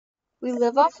We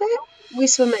live off it, we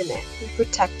swim in it, we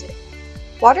protect it.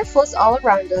 Water flows all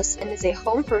around us and is a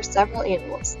home for several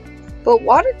animals. But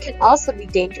water can also be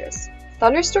dangerous.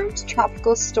 Thunderstorms,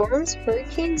 tropical storms,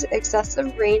 hurricanes,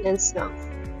 excessive rain, and snow.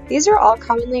 These are all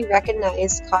commonly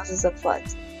recognized causes of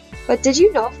floods. But did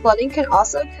you know flooding can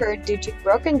also occur due to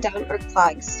broken down or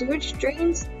clogged sewage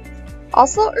drains?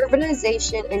 Also,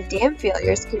 urbanization and dam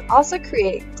failures can also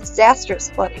create disastrous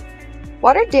flooding.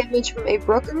 Water damage from a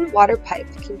broken water pipe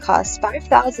can cost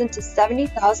 $5,000 to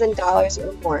 $70,000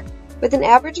 or more, with an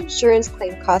average insurance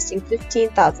claim costing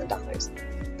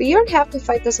 $15,000. But you don't have to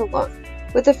fight this alone.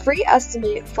 With a free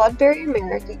estimate, Flood Barrier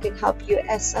America can help you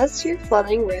assess your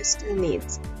flooding risks and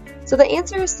needs. So the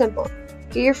answer is simple.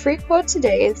 Get your free quote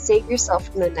today and save yourself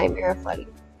from the nightmare of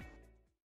flooding.